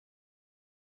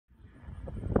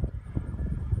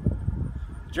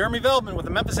Jeremy Veldman with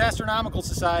the Memphis Astronomical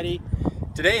Society.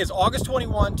 Today is August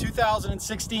 21,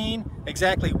 2016,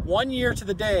 exactly 1 year to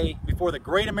the day before the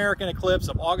Great American Eclipse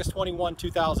of August 21,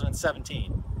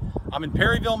 2017. I'm in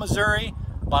Perryville, Missouri,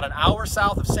 about an hour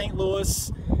south of St. Louis,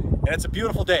 and it's a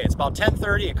beautiful day. It's about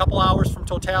 10:30, a couple hours from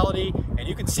Totality, and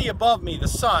you can see above me the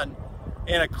sun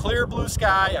in a clear blue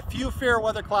sky, a few fair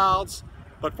weather clouds,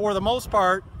 but for the most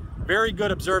part, very good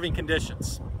observing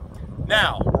conditions.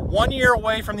 Now, we're 1 year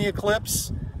away from the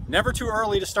eclipse, never too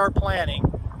early to start planning.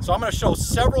 So I'm going to show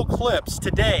several clips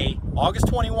today, August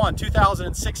 21,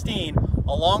 2016,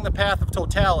 along the path of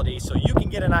Totality so you can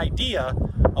get an idea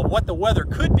of what the weather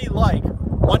could be like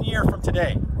 1 year from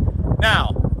today. Now,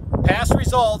 past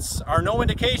results are no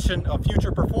indication of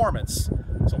future performance.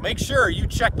 So make sure you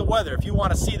check the weather if you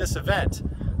want to see this event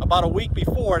about a week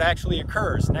before it actually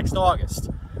occurs next August.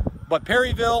 But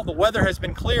Perryville, the weather has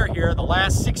been clear here the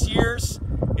last 6 years.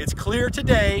 It's clear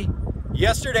today.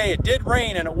 Yesterday it did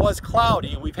rain and it was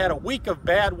cloudy. We've had a week of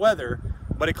bad weather,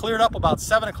 but it cleared up about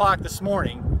 7 o'clock this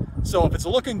morning. So if it's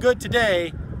looking good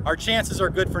today, our chances are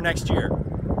good for next year.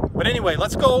 But anyway,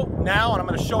 let's go now, and I'm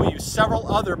going to show you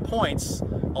several other points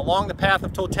along the path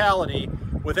of Totality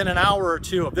within an hour or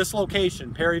two of this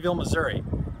location, Perryville, Missouri.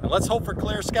 And let's hope for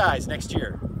clear skies next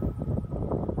year.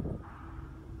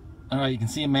 All right, you can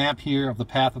see a map here of the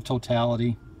path of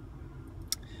Totality.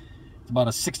 It's about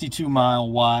a 62-mile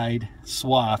wide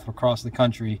swath across the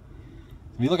country.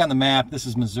 If you look on the map, this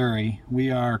is Missouri.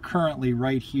 We are currently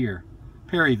right here,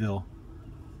 Perryville.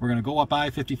 We're going to go up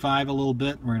I-55 a little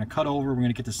bit. We're going to cut over. We're going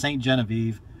to get to Ste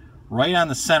Genevieve, right on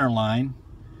the center line.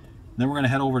 Then we're going to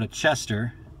head over to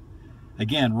Chester,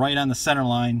 again, right on the center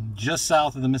line, just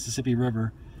south of the Mississippi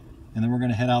River. And then we're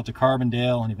going to head out to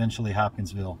Carbondale and eventually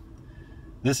Hopkinsville.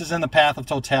 This is in the path of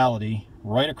Totality,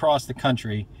 right across the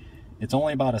country. It's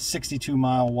only about a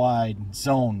 62-mile wide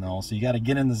zone though, so you got to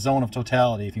get in the zone of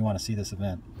Totality if you want to see this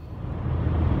event.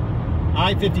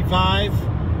 I-55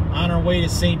 on our way to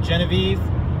Ste Genevieve,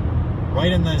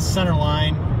 right in the center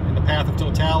line in the path of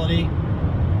Totality.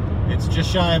 It's just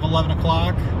shy of 11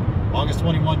 o'clock, August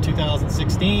 21,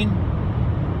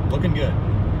 2016. Looking good.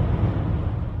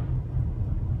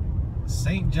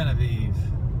 Ste Genevieve.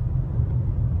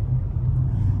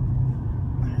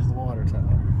 There's the water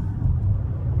tower.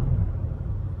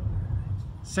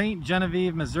 Ste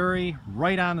Genevieve, Missouri,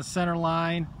 right on the center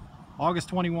line, August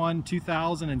 21,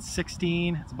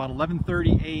 2016. It's about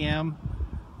 11:30 a.m.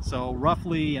 So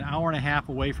roughly an hour and a half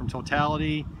away from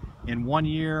Totality in 1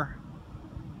 year.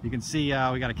 You can see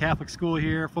we got a Catholic school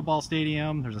here, football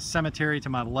stadium. There's a cemetery to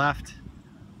my left,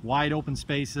 wide open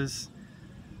spaces.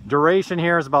 Duration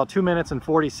here is about 2 minutes and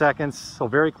 40 seconds, so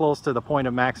very close to the point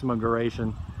of maximum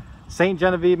duration. Ste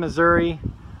Genevieve, Missouri,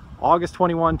 August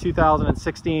 21,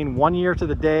 2016, 1 year to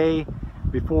the day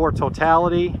before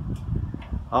Totality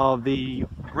of the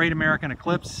Great American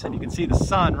Eclipse. And you can see the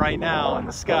sun right now in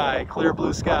the sky, clear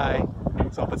blue sky.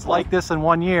 So if it's like this in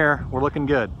 1 year, we're looking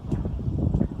good.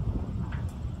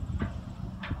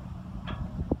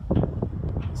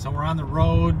 So we're on the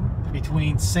road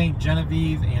between Ste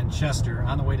Genevieve and Chester,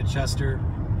 on the way to Chester.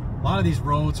 A lot of these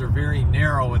roads are very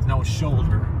narrow with no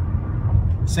shoulder.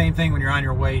 Same thing when you're on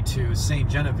your way to Ste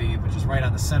Genevieve, which is right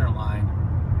on the center line.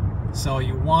 So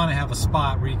you want to have a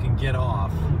spot where you can get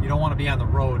off. You don't want to be on the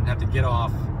road and have to get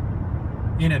off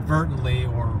inadvertently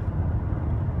or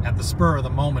at the spur of the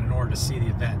moment in order to see the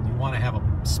event. You want to have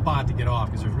a spot to get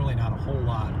off because there's really not a whole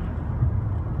lot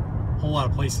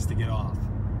of places to get off.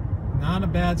 Not a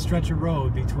bad stretch of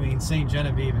road between Ste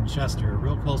Genevieve and Chester,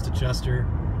 real close to Chester.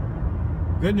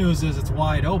 Good news is it's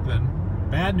wide open.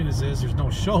 Bad news is there's no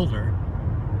shoulder.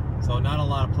 So not a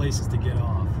lot of places to get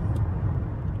off.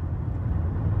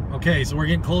 Okay, so we're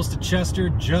getting close to Chester,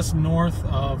 just north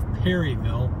of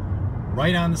Perryville,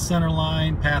 right on the center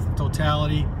line, path of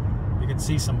Totality. You can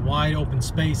see some wide open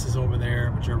spaces over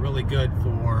there, which are really good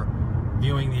for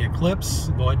viewing the eclipse.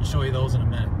 I'll go ahead and show you those in a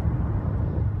minute.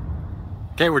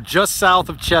 Okay, we're just south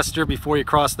of Chester before you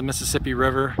cross the Mississippi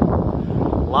River. A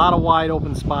lot of wide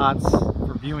open spots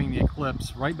for viewing the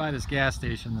eclipse, right by this gas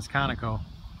station, this Conoco.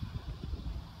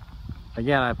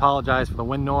 Again, I apologize for the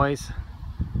wind noise.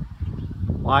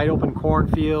 Wide open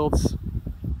cornfields.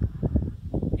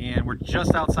 And we're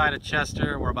just outside of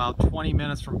Chester. We're about 20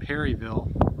 minutes from Perryville.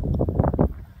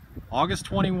 August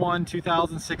 21,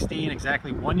 2016,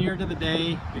 exactly 1 year to the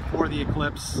day before the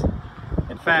eclipse.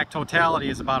 In fact, Totality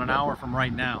is about an hour from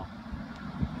right now.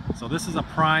 So this is a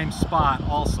prime spot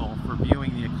also for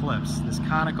viewing the eclipse. This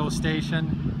Conoco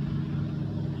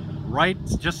station, right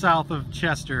just south of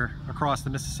Chester across the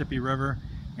Mississippi River.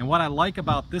 And what I like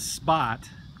about this spot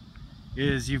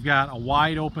is you've got a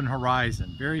wide open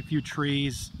horizon, very few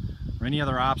trees or any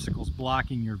other obstacles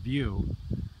blocking your view.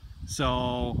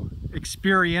 So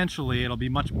experientially it'll be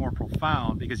much more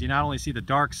profound because you not only see the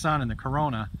dark sun and the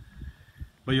corona,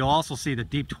 but you'll also see the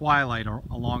deep twilight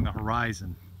along the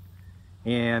horizon.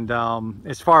 And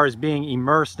as far as being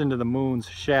immersed into the moon's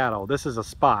shadow, this is a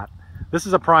spot. This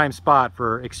is a prime spot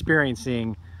for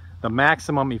experiencing the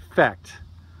maximum effect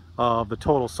of the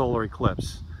total solar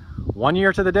eclipse. 1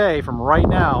 year to the day from right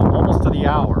now, almost to the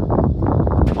hour,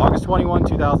 August 21,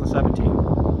 2017.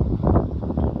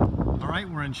 All right,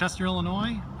 we're in Chester,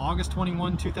 Illinois, August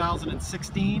 21,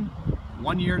 2016,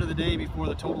 1 year to the day before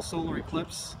the total solar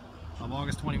eclipse of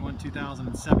August 21,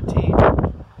 2017.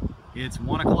 It's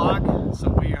 1 o'clock, so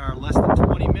we are less than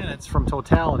 20 minutes from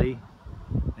totality,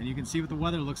 and you can see what the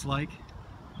weather looks like.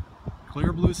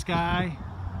 Clear blue sky,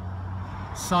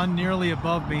 sun nearly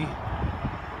above me.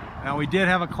 Now we did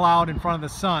have a cloud in front of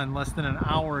the sun less than an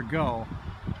hour ago,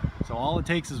 so all it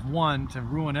takes is one to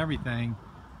ruin everything.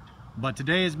 But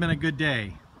today has been a good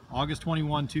day. August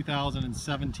 21,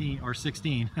 2017 or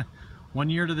 16, 1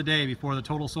 year to the day before the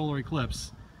total solar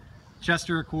eclipse.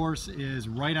 Chester, of course, is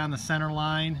right on the center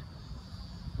line,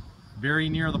 very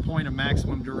near the point of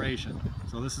maximum duration.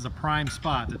 So this is a prime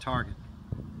spot to target.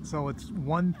 So it's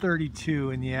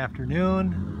 1:32 in the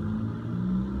afternoon.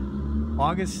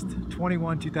 August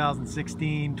 21,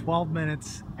 2016, 12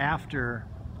 minutes after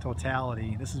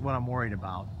totality. This is what I'm worried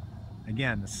about.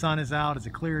 Again, the sun is out, it's a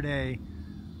clear day,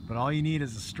 but all you need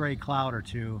is a stray cloud or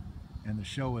two and the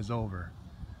show is over.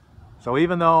 So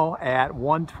even though at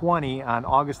 1:20 on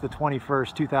August the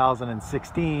 21st,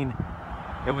 2016,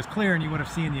 it was clear and you would have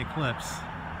seen the eclipse,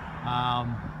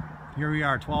 here we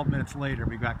are 12 minutes later,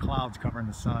 we've got clouds covering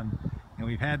the sun. And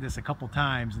we've had this a couple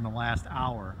times in the last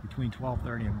hour between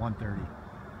 12:30 and 1:30.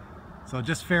 So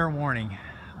just fair warning,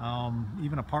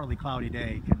 even a partly cloudy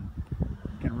day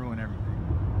can ruin everything.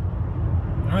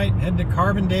 All right, heading to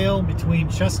Carbondale, between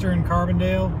Chester and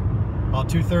Carbondale, about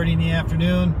 2:30 in the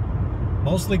afternoon.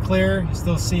 Mostly clear, you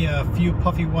still see a few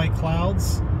puffy white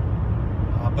clouds.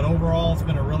 But overall, it's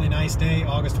been a really nice day.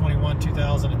 August 21,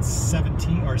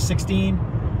 2017 or 16.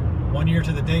 1 year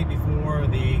to the date before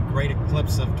the great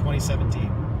eclipse of 2017.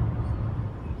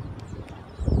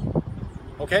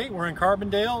 Okay, we're in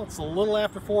Carbondale. It's a little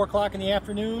after 4 o'clock in the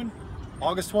afternoon.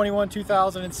 August 21,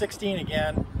 2016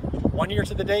 again. 1 year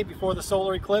to the date before the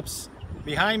solar eclipse.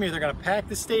 Behind me, they're going to pack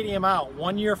the stadium out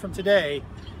 1 year from today,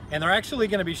 and they're actually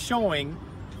going to be showing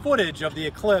footage of the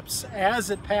eclipse as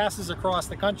it passes across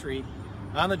the country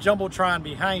on the Jumbotron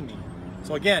behind me.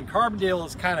 So again, Carbondale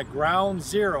is kind of ground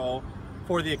zero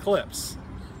for the eclipse.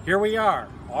 Here we are,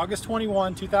 August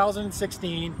 21,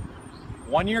 2016,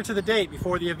 1 year to the date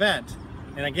before the event.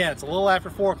 And again, it's a little after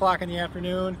 4 o'clock in the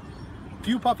afternoon.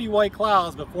 Few puffy white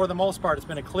clouds, but for the most part, it's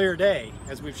been a clear day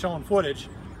as we've shown footage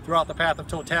throughout the path of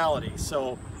totality.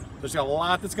 So there's a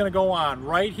lot that's going to go on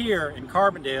right here in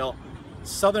Carbondale,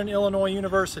 Southern Illinois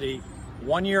University,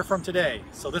 1 year from today.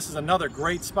 So this is another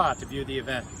great spot to view the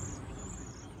event.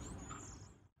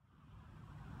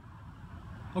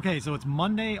 Okay, so it's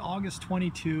Monday, August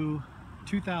 22,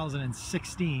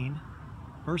 2016,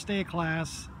 first day of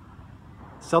class,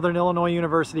 Southern Illinois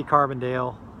University,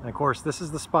 Carbondale. And of course, this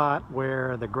is the spot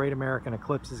where the Great American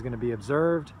Eclipse is going to be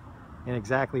observed in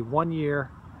exactly 1 year.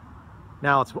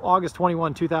 Now, it's August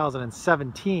 21,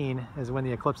 2017 is when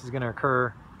the eclipse is going to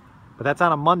occur, but that's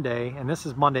on a Monday, and this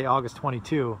is Monday, August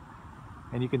 22.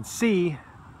 And you can see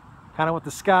kind of what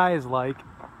the sky is like.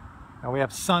 Now, we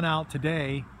have sun out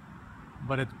today,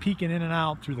 but it's peeking in and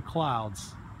out through the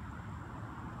clouds.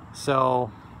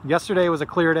 So yesterday was a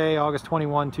clear day, August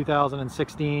 21,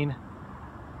 2016.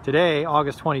 Today,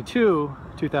 August 22,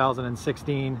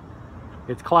 2016,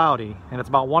 it's cloudy, and it's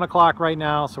about 1 o'clock right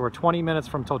now, so we're 20 minutes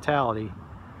from totality.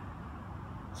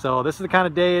 So this is the kind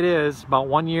of day it is, about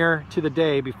 1 year to the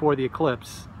day before the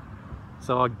eclipse.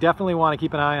 So I definitely want to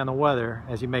keep an eye on the weather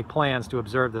as you make plans to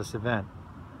observe this event.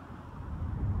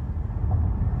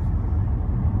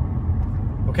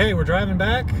 Okay, we're driving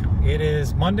back. It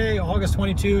is Monday, August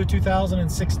 22,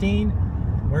 2016.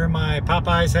 Wearing my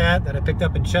Popeyes hat that I picked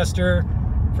up in Chester.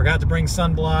 Forgot to bring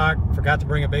sunblock, forgot to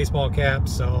bring a baseball cap,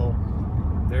 so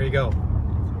there you go.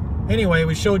 Anyway,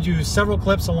 we showed you several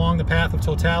clips along the path of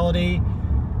totality.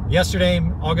 Yesterday,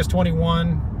 August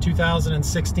 21,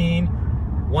 2016,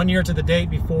 1 year to the date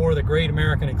before the Great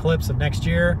American Eclipse of next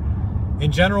year.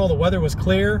 In general, the weather was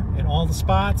clear in all the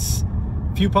spots.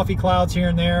 A few puffy clouds here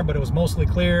and there, but it was mostly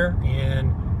clear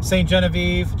in Ste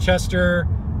Genevieve, Chester,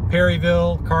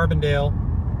 Perryville, Carbondale,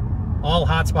 all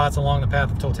hot spots along the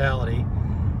path of totality.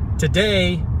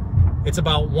 Today, It's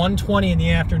about 1:20 in the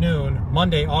afternoon,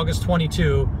 Monday, August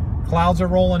 22. Clouds are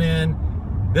rolling in.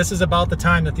 This is about the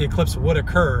time that the eclipse would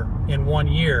occur in 1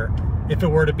 year if it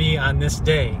were to be on this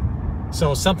day.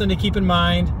 So something to keep in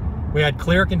mind. We had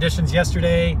clear conditions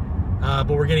yesterday, but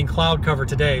we're getting cloud cover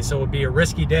today, so it would be a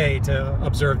risky day to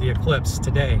observe the eclipse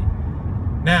today.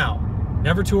 Now,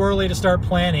 never too early to start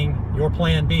planning your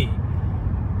plan B.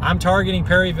 I'm targeting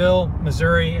Perryville,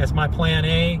 Missouri as my plan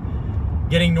A,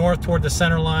 getting north toward the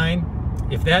Centerline.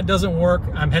 If that doesn't work,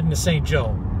 I'm heading to St.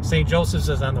 Joe. St. Joseph's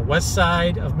is on the west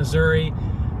side of Missouri.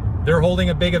 They're holding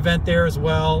a big event there as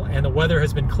well, and the weather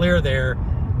has been clear there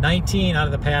 19 out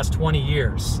of the past 20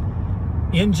 years.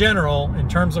 In general, in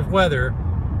terms of weather,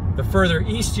 the further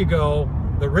east you go,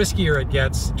 the riskier it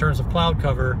gets in terms of cloud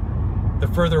cover. The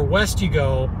further west you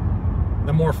go,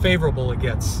 the more favorable it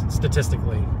gets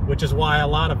statistically, which is why a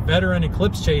lot of veteran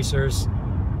eclipse chasers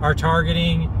are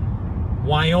targeting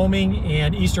Wyoming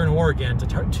and Eastern Oregon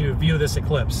to view this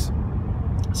eclipse.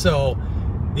 So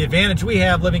the advantage we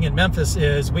have living in Memphis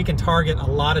is we can target a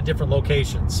lot of different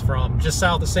locations, from just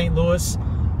south of St. Louis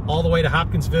all the way to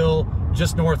Hopkinsville,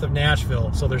 just north of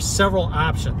Nashville. So there's several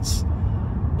options.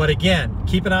 But again,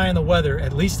 keep an eye on the weather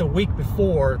at least a week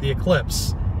before the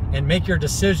eclipse and make your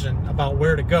decision about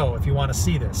where to go if you want to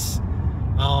see this.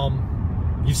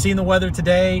 You've seen the weather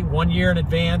today, 1 year in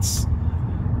advance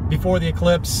before the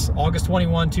eclipse. August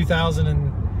 21,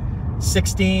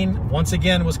 2016, once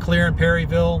again was clear in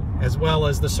Perryville, as well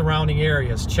as the surrounding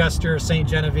areas, Chester, Ste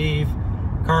Genevieve,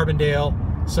 Carbondale.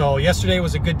 So yesterday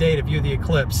was a good day to view the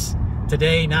eclipse.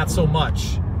 Today, not so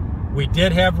much. We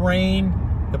did have rain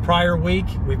the prior week.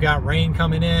 We've got rain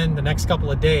coming in the next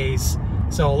couple of days.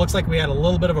 So it looks like we had a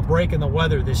little bit of a break in the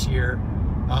weather this year.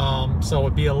 So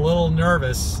it'd be a little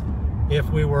nervous if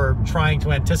we were trying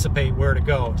to anticipate where to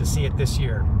go to see it this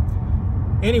year.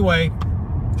 Anyway,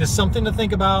 just something to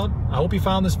think about. I hope you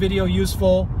found this video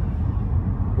useful.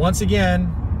 Once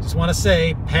again, just want to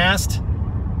say past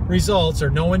results are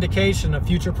no indication of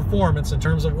future performance in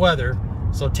terms of weather.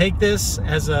 So take this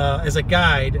as a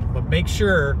guide, but make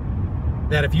sure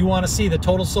that if you want to see the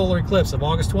total solar eclipse of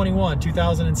August 21,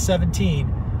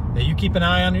 2017, that you keep an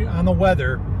eye on the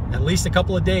weather at least a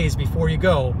couple of days before you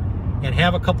go, and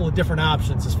have a couple of different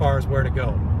options as far as where to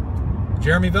go.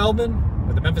 Jeremy Veldman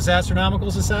with the Memphis Astronomical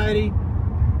Society,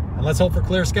 and let's hope for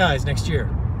clear skies next year.